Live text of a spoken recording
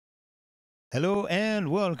Hello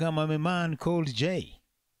and welcome. I'm a man called Jay.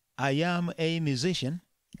 I am a musician.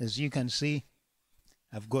 As you can see,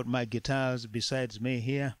 I've got my guitars besides me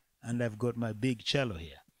here, and I've got my big cello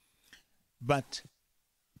here. But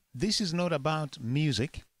this is not about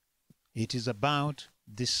music, it is about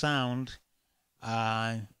the sound,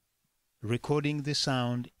 uh, recording the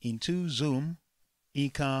sound into Zoom,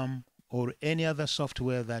 Ecamm, or any other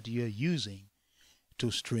software that you're using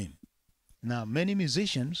to stream. Now, many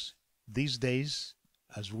musicians these days,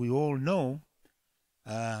 as we all know,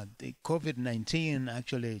 the COVID-19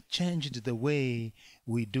 actually changed the way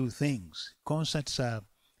we do things. Concerts are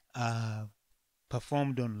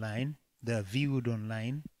performed online, they're viewed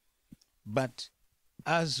online, but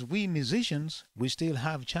as we musicians, we still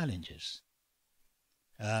have challenges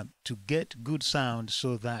to get good sound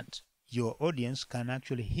so that your audience can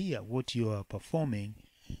actually hear what you are performing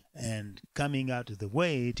and coming out the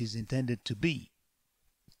way it is intended to be.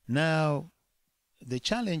 Now, the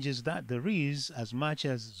challenge is that there is, as much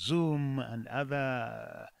as Zoom and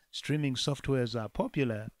other streaming softwares are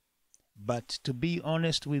popular, but to be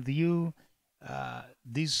honest with you,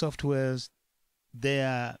 these softwares, they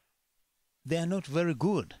are not very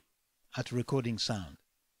good at recording sound,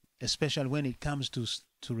 especially when it comes to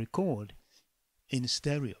record in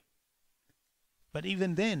stereo. But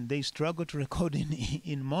even then, they struggle to record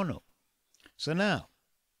in mono. So now,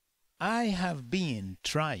 I have been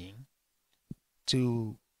trying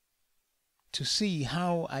to see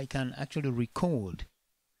how I can actually record,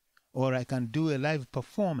 or I can do a live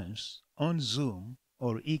performance on Zoom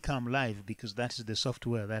or Ecamm Live, because that is the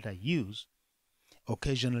software that I use,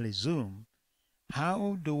 occasionally Zoom.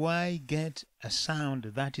 How do I get a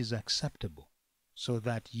sound that is acceptable so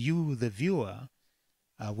that you, the viewer,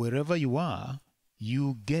 wherever you are,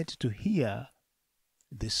 you get to hear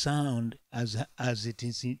the sound as it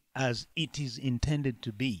is intended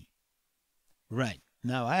to be? Right.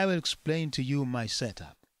 Now I will explain to you my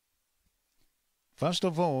setup. First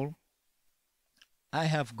of all, I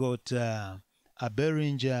have got a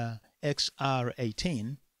Behringer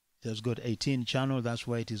XR18. It has got 18 channel, that's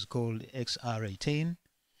why it is called XR18.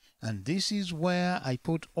 And this is where I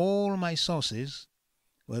put all my sources,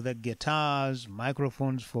 whether guitars,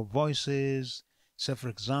 microphones for voices. So for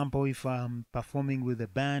example, if I'm performing with a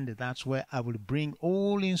band, that's where I will bring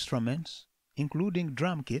all instruments, including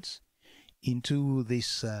drum kits, into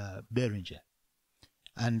this Behringer.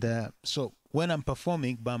 And so when I'm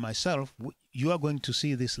performing by myself, you are going to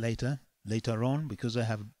see this later on, because I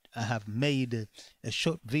have made a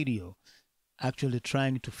short video actually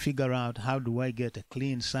trying to figure out how do I get a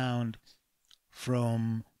clean sound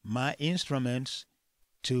from my instruments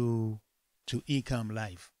to Ecamm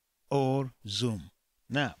Live or Zoom.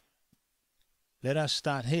 Now, let us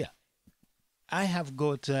start here. I have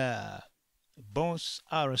got Boss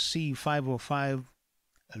RC505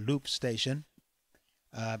 loop station.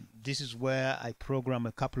 This is where I program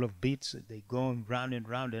a couple of beats. They go round and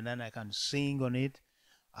round, and then I can sing on it.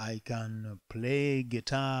 I can play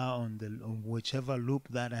guitar on whichever loop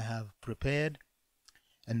that I have prepared.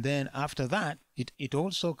 And then after that, it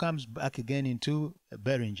also comes back again into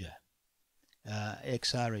Behringer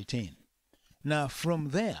XR18. Now from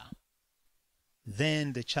there,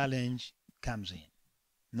 then the challenge comes in.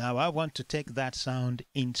 Now I want to take that sound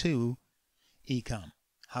into Ecamm.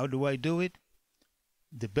 How do I do it?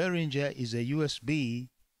 The Behringer is a USB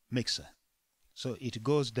mixer, so it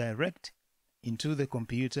goes direct into the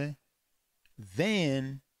computer.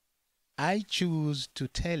 Then I choose to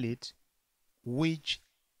tell it which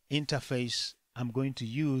interface I'm going to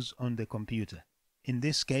use on the computer. In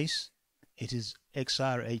this case, it is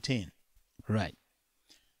XR18. Right.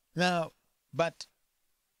 Now, but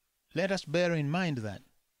let us bear in mind that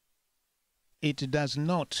it does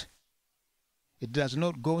not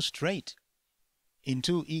go straight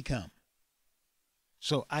into Ecamm.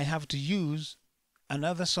 So I have to use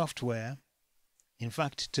another software, in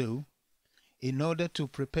fact two, in order to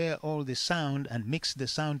prepare all the sound and mix the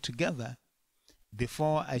sound together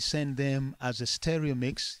before I send them as a stereo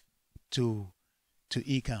mix to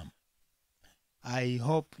Ecamm. I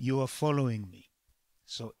hope you are following me.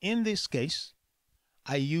 So in this case,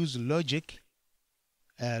 I use Logic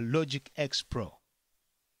X Pro.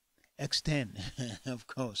 X10, of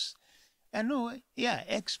course. And no, yeah,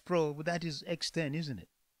 X Pro, that is X10, isn't it?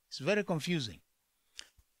 It's very confusing.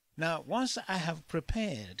 Now, once I have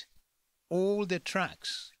prepared all the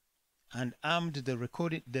tracks and armed the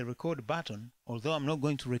record button, although I'm not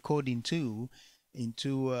going to record into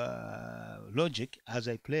Logic as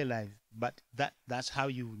I play live, but that's how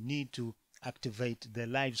you need to activate the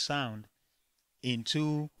live sound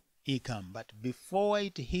into Ecamm. But before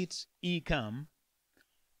it hits Ecamm,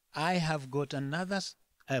 I have got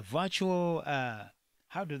a virtual,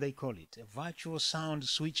 how do they call it? A virtual sound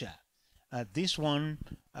switcher. This one,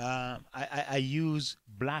 I use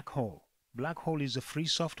Black Hole. Black Hole is a free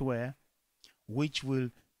software which will,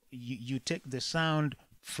 you take the sound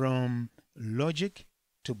from Logic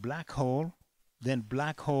to Black Hole, then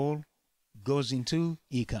Black Hole goes into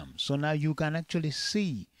Ecam. So now you can actually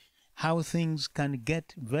see how things can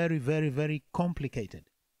get very, very, very complicated.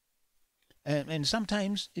 And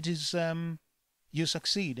sometimes it is you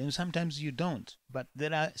succeed and sometimes you don't, but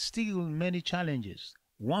there are still many challenges.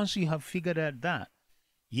 Once you have figured out that,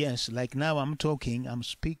 yes, like now I'm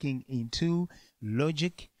speaking into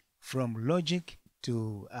Logic, from Logic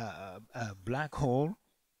to Black Hole,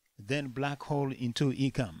 then Black Hole into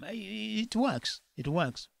Ecam. It works,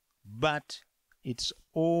 but it's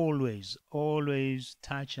always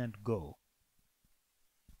touch and go.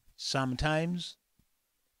 Sometimes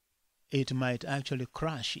it might actually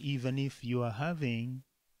crash even if you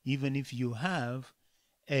have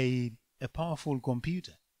a powerful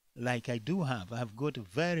computer, like I do have. I've got a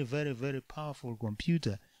very, very, very powerful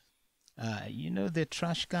computer. The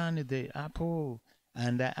trash can, the Apple,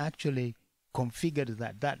 and I actually configured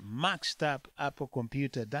that maxed up Apple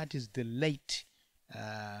computer. That is the late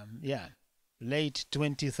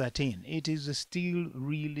 2013. It is still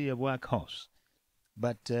really a workhorse,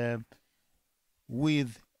 but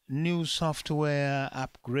with new software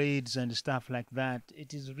upgrades and stuff like that,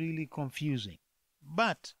 it is really confusing.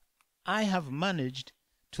 But I have managed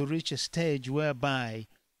to reach a stage whereby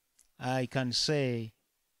I can say,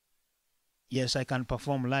 yes, I can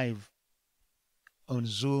perform live on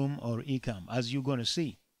Zoom or Ecam, as you're going to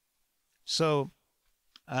see. So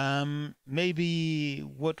maybe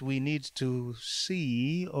what we need to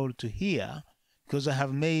see or to hear, because I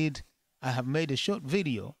have made a short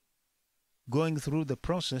video going through the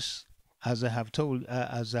process as I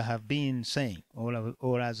have been saying,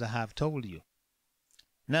 or as I have told you.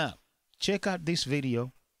 Now, check out this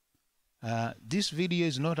video. This video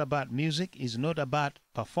is not about music, is not about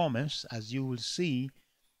performance, as you will see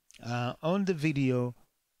on the video.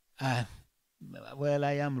 Well,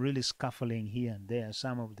 I am really scuffling here and there.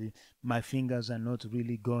 Some of my fingers are not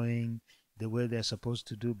really going the way they're supposed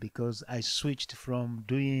to do, because I switched from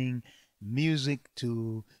doing music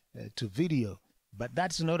to video. But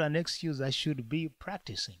that's not an excuse. I should be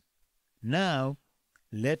practicing. Now,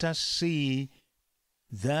 let us see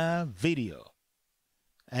the video.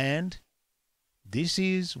 And this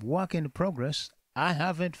is work in progress. I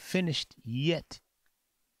haven't finished yet.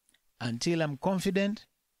 Until I'm confident,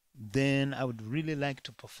 then I would really like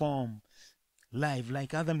to perform live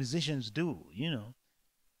like other musicians do,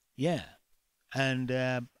 Yeah. And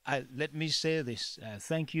let me say this.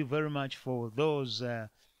 Thank you very much for those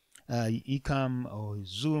Ecam or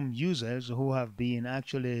Zoom users who have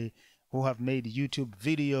made YouTube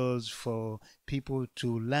videos for people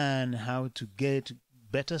to learn how to get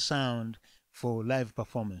better sound for live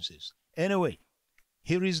performances. Anyway,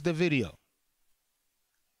 here is the video.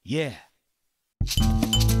 Yeah.